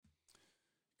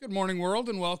Good morning, world,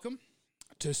 and welcome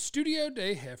to Studio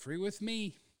Day Heffrey with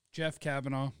me, Jeff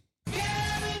Kavanaugh.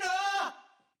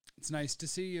 It's nice to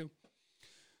see you.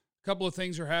 A couple of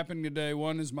things are happening today.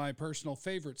 One is my personal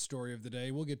favorite story of the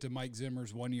day. We'll get to Mike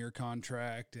Zimmer's one-year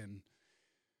contract and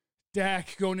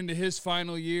Dak going into his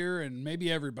final year, and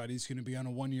maybe everybody's going to be on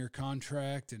a one-year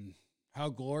contract, and how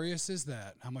glorious is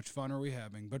that? How much fun are we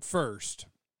having? But first,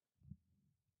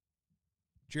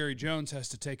 Jerry Jones has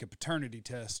to take a paternity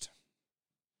test.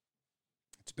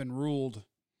 It's been ruled.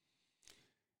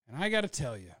 And I got to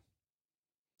tell you,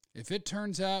 if it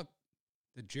turns out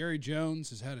that Jerry Jones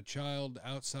has had a child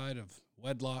outside of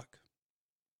wedlock,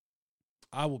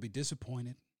 I will be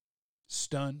disappointed,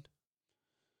 stunned,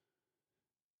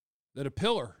 that a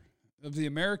pillar of the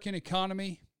American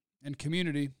economy and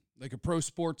community, like a pro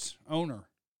sports owner,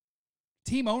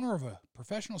 team owner of a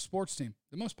professional sports team,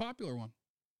 the most popular one,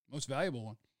 most valuable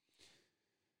one,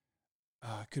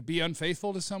 could be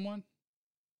unfaithful to someone.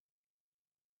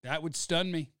 That would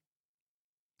stun me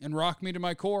and rock me to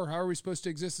my core. How are we supposed to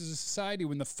exist as a society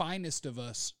when the finest of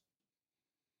us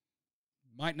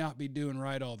might not be doing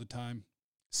right all the time?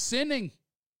 Sinning,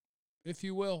 if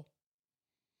you will.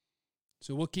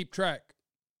 So we'll keep track.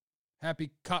 Happy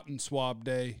Cotton Swab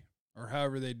Day, or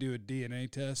however they do a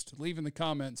DNA test. Leave in the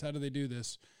comments, how do they do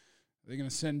this? Are they going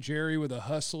to send Jerry with a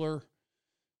hustler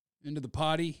into the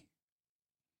potty?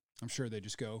 I'm sure they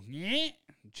just go, yeah,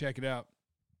 check it out.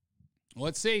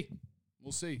 Let's see.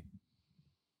 We'll see.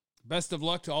 Best of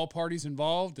luck to all parties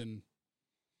involved. And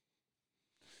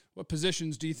what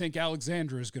positions do you think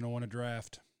Alexandra is going to want to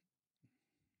draft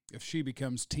if she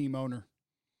becomes team owner?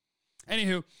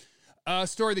 Anywho, a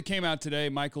story that came out today,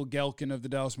 Michael Gelkin of the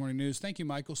Dallas Morning News. Thank you,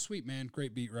 Michael. Sweet man.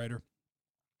 Great beat writer.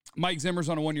 Mike Zimmer's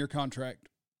on a one-year contract.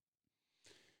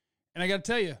 And I got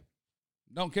to tell you,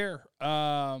 don't care.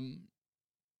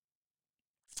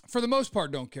 For the most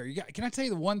part, don't care. Can I tell you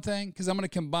the one thing? Because I'm going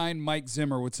to combine Mike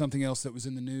Zimmer with something else that was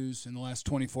in the news in the last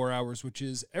 24 hours, which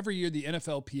is every year the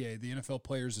NFLPA, the NFL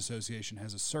Players Association,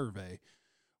 has a survey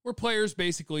where players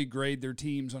basically grade their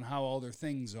teams on how all their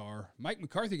things are. Mike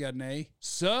McCarthy got an A.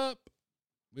 Sup?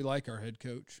 We like our head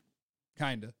coach.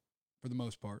 Kinda, for the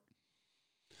most part.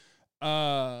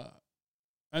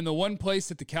 And the one place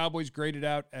that the Cowboys graded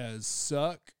out as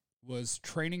suck was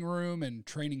training room and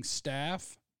training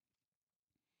staff.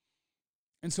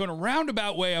 And so in a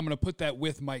roundabout way, I'm going to put that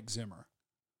with Mike Zimmer.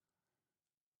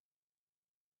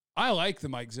 I like the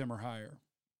Mike Zimmer hire.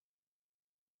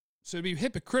 So it'd be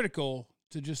hypocritical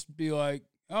to just be like,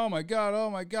 oh my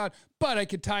God. But I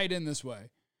could tie it in this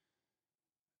way.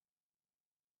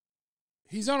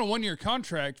 He's on a one-year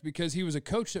contract because he was a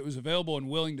coach that was available and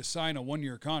willing to sign a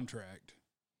one-year contract.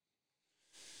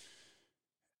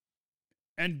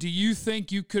 And do you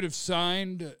think you could have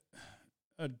signed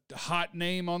a hot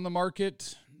name on the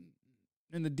market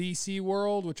in the DC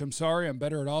world, which I'm sorry, I'm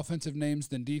better at offensive names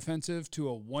than defensive, to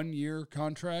a one-year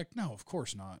contract? No, of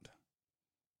course not.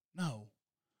 No.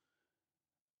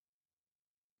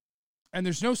 And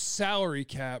there's no salary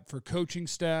cap for coaching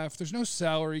staff. There's no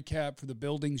salary cap for the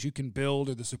buildings you can build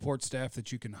or the support staff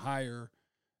that you can hire.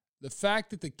 The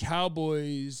fact that the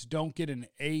Cowboys don't get an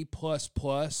A++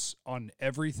 on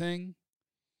everything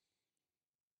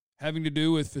having to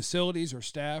do with facilities or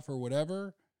staff or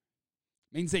whatever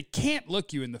means they can't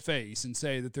look you in the face and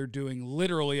say that they're doing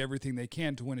literally everything they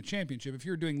can to win a championship. If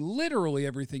you're doing literally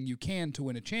everything you can to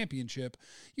win a championship,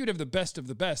 you'd have the best of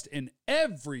the best in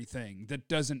everything that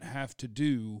doesn't have to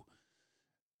do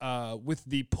with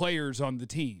the players on the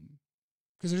team.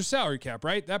 Because there's a salary cap,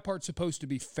 right? That part's supposed to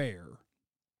be fair.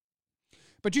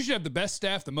 But you should have the best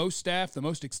staff, the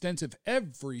most extensive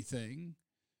everything.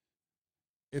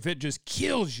 If it just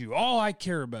kills you, all I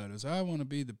care about is I want to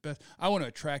be the best. I want to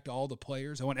attract all the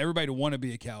players. I want everybody to want to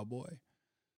be a Cowboy.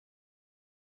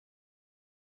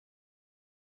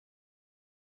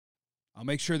 I'll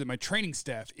make sure that my training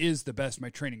staff is the best. My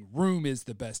training room is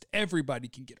the best. Everybody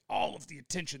can get all of the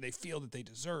attention they feel that they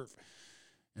deserve.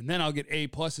 And then I'll get A+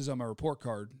 on my report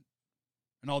card.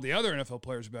 And all the other NFL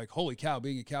players will be like, holy cow,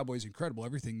 being a Cowboy is incredible.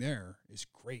 Everything there is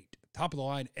great. Top of the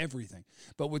line, everything.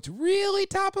 But what's really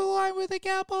top of the line with the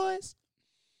Cowboys?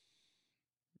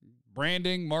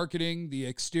 Branding, marketing, the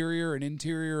exterior and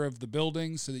interior of the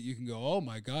building so that you can go, oh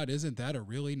my God, isn't that a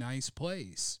really nice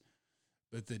place?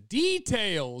 But the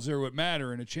details are what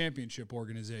matter in a championship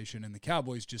organization, and the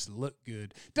Cowboys just look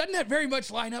good. Doesn't that very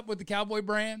much line up with the Cowboy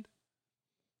brand?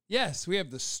 Yes, we have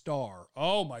the star.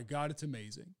 Oh my God, it's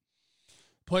amazing.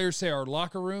 Players say our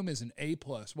locker room is an A+.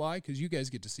 Why? Because you guys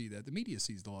get to see that. The media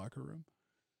sees the locker room.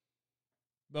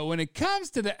 But when it comes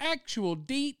to the actual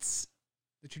deets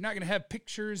that you're not going to have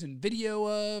pictures and video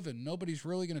of and nobody's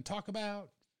really going to talk about,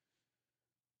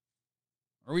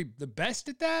 Are we the best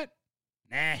at that?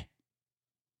 Nah.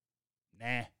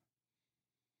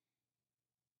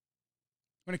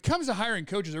 When it comes to hiring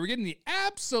coaches, are we getting the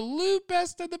absolute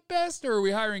best of the best, or are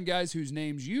we hiring guys whose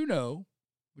names you know,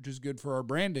 which is good for our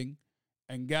branding,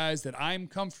 and guys that I'm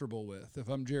comfortable with if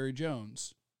I'm Jerry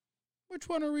Jones? Which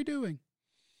one are we doing?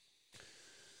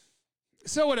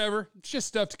 So whatever. It's just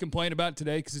stuff to complain about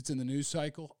today because it's in the news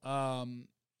cycle. And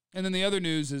then the other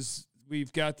news is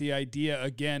we've got the idea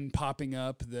again popping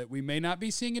up that we may not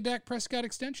be seeing a Dak Prescott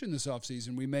extension this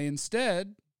offseason. We may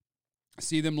instead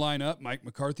see them line up. Mike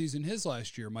McCarthy's in his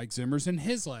last year. Mike Zimmer's in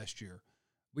his last year.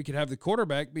 We could have the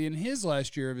quarterback be in his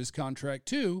last year of his contract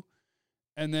too.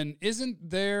 And then isn't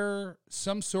there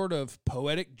some sort of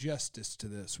poetic justice to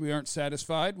this? We aren't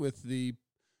satisfied with the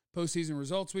postseason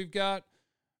results we've got.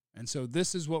 And so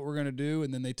this is what we're going to do.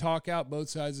 And then they talk out both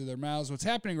sides of their mouths. What's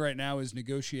happening right now is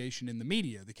negotiation in the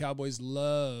media. The Cowboys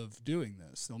love doing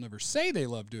this. They'll never say they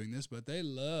love doing this, but they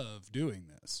love doing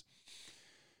this.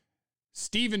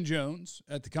 Stephen Jones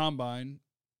at the Combine,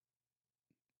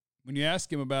 when you ask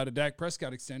him about a Dak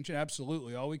Prescott extension,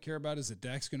 absolutely. All we care about is that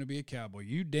Dak's going to be a Cowboy.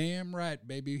 You damn right,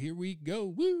 baby. Here we go.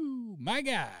 Woo, my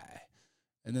guy.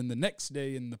 And then the next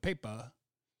day in the paper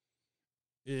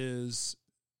is,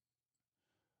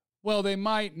 well, they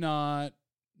might not.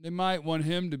 They might want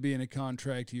him to be in a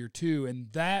contract year too,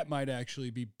 and that might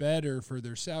actually be better for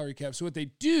their salary cap. So what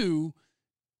they do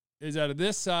is out of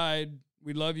this side,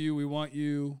 we love you, we want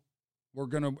you, we're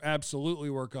going to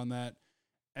absolutely work on that.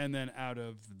 And then out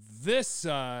of this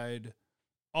side,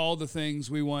 all the things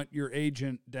we want your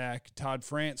agent, Dak, Todd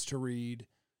France, to read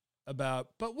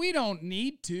about, but we don't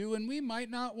need to, and we might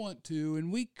not want to,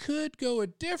 and we could go a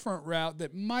different route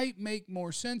that might make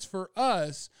more sense for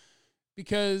us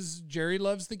because Jerry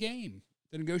loves the game,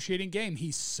 the negotiating game.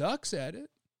 He sucks at it,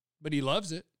 but he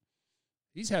loves it.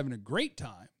 He's having a great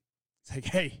time. It's like,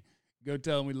 hey, go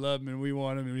tell him we love him and we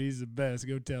want him and he's the best.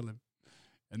 Go tell him.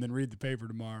 And then read the paper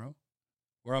tomorrow,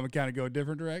 where I'm going to kind of go a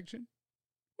different direction.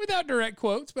 Without direct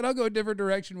quotes, but I'll go a different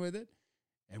direction with it.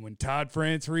 And when Todd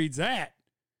France reads that,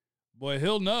 boy,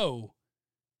 he'll know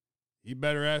he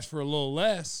better ask for a little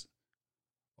less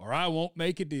or I won't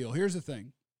make a deal. Here's the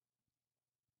thing.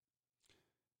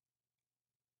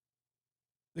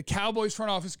 The Cowboys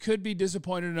front office could be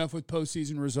disappointed enough with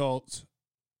postseason results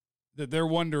that they're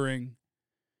wondering.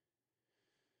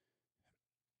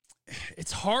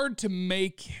 It's hard to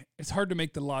make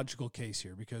the logical case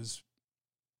here because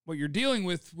what you're dealing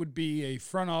with would be a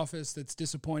front office that's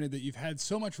disappointed that you've had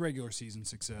so much regular season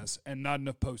success and not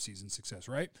enough postseason success,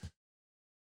 right?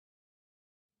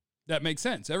 That makes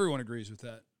sense. Everyone agrees with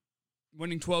that.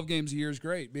 Winning 12 games a year is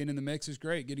great. Being in the mix is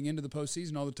great. Getting into the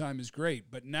postseason all the time is great.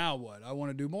 But now what? I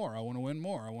want to do more. I want to win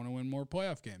more. I want to win more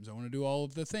playoff games. I want to do all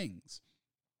of the things.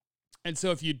 And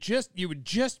so if you would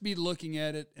just be looking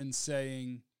at it and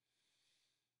saying,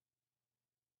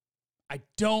 I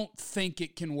don't think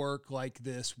it can work like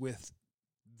this with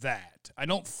that. I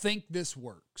don't think this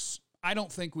works. I don't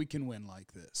think we can win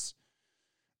like this.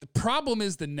 The problem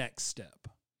is the next step.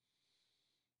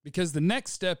 Because the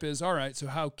next step is, all right, so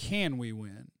how can we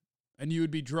win? And you would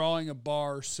be drawing a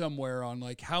bar somewhere on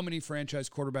like how many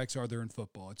franchise quarterbacks are there in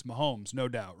football? It's Mahomes, no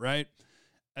doubt, right?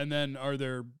 And then are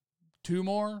there 2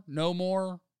 more? No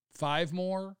more? 5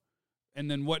 more?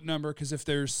 And then what number? Because if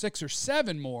there's 6 or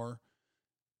 7 more,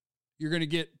 you're going to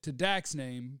get to Dak's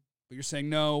name, but you're saying,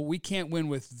 no, we can't win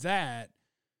with that,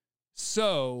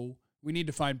 so we need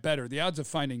to find better. The odds of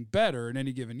finding better in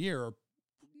any given year are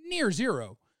near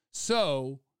zero.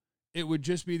 So it would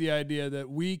just be the idea that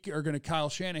we are going to Kyle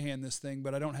Shanahan this thing,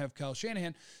 but I don't have Kyle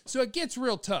Shanahan. So it gets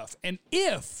real tough. And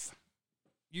if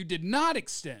you did not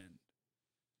extend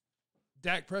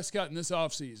Dak Prescott in this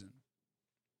offseason,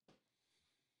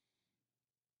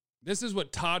 this is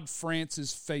what Todd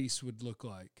France's face would look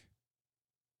like.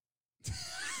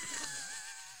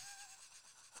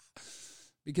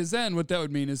 Because then what that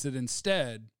would mean is that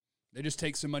instead they just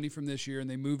take some money from this year and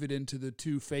they move it into the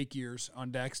 2 fake years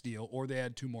on Dak's deal, or they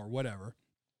add 2 more, whatever.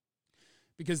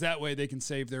 Because that way they can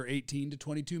save their $18 to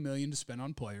 $22 million to spend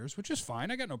on players, which is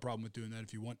fine. I got no problem with doing that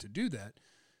if you want to do that.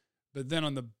 But then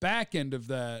on the back end of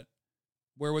that,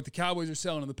 where what the Cowboys are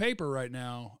selling in the paper right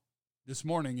now this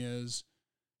morning is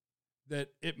that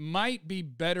it might be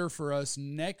better for us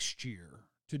next year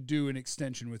to do an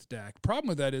extension with Dak. Problem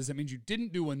with that is that means you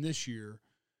didn't do one this year,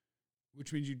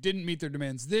 which means you didn't meet their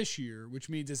demands this year, which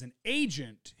means as an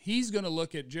agent, he's going to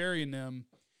look at Jerry and them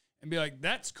and be like,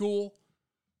 that's cool,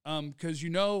 because you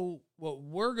know what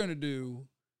we're going to do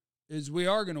is we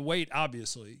are going to wait,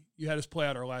 obviously. You had us play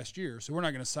out our last year, so we're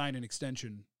not going to sign an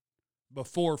extension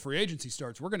before free agency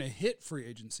starts. We're going to hit free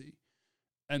agency.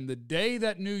 And the day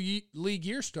that new league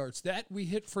year starts, that we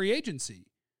hit free agency.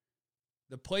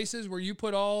 The places where you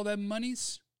put all them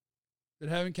monies that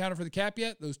haven't counted for the cap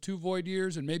yet, those 2 void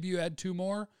years, and maybe you add 2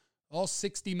 more, all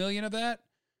 60 million of that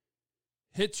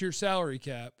hits your salary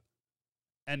cap.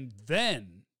 And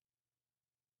then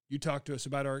you talk to us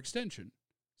about our extension.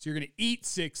 So you're going to eat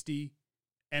 60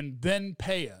 and then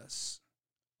pay us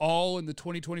all in the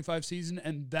 2025 season.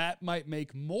 And that might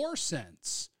make more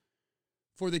sense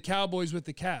for the Cowboys with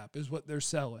the cap, is what they're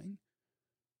selling.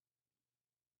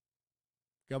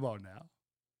 Come on now.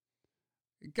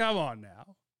 Come on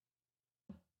now.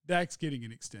 Dak's getting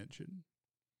an extension.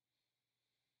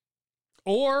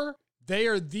 Or they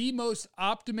are the most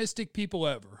optimistic people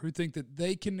ever who think that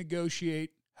they can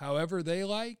negotiate however they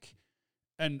like,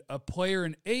 and a player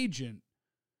and agent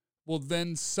will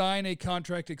then sign a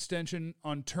contract extension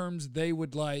on terms they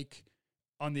would like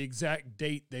on the exact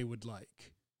date they would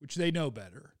like, which they know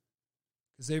better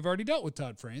because they've already dealt with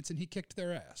Todd France and he kicked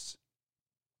their ass.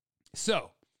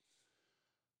 So,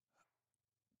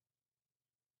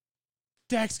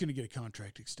 Dak's going to get a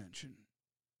contract extension.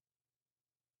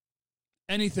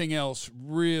 Anything else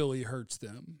really hurts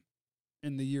them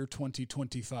in the year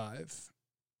 2025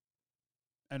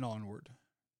 and onward.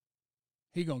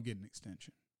 He going to get an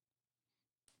extension.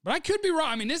 But I could be wrong.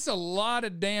 I mean, this is a lot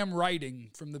of damn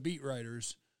writing from the beat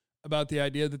writers about the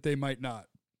idea that they might not.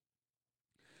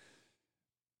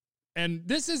 And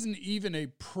this isn't even a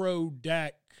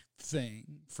pro-Dak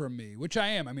thing from me, which I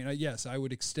am. I mean, yes, I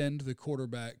would extend the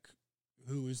quarterback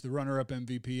who is the runner-up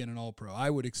MVP and an all-pro. I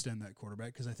would extend that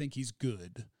quarterback because I think he's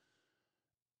good.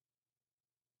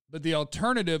 But the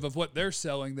alternative of what they're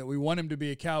selling, that we want him to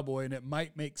be a Cowboy and it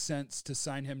might make sense to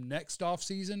sign him next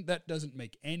offseason, that doesn't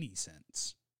make any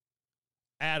sense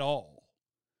at all.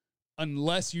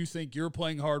 Unless you think you're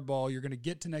playing hardball, you're going to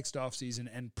get to next offseason,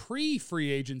 and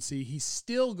pre-free agency, he's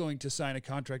still going to sign a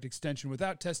contract extension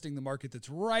without testing the market that's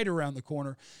right around the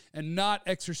corner and not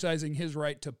exercising his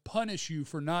right to punish you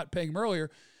for not paying him earlier,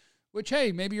 which,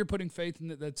 hey, maybe you're putting faith in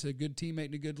that's a good teammate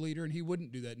and a good leader, and he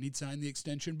wouldn't do that. And he'd sign the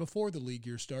extension before the league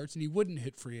year starts, and he wouldn't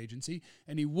hit free agency,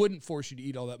 and he wouldn't force you to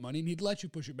eat all that money, and he'd let you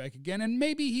push it back again, and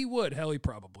maybe he would. Hell, he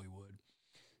probably would.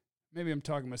 Maybe I'm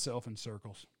talking myself in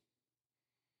circles.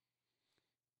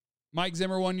 Mike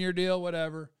Zimmer, 1-year deal,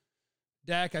 whatever.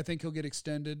 Dak, I think he'll get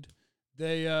extended.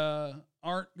 They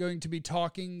aren't going to be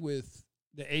talking with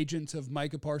the agents of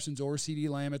Micah Parsons or CeeDee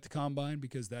Lamb at the Combine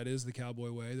because that is the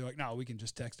Cowboy way. They're like, no, we can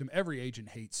just text him. Every agent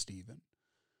hates Steven.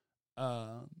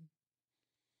 But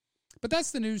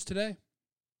that's the news today.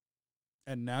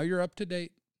 And now you're up to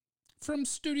date. From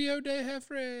Studio de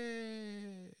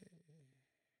Jefre.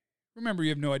 Remember,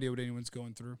 you have no idea what anyone's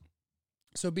going through.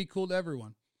 So be cool to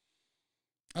everyone.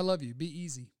 I love you. Be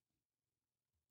easy.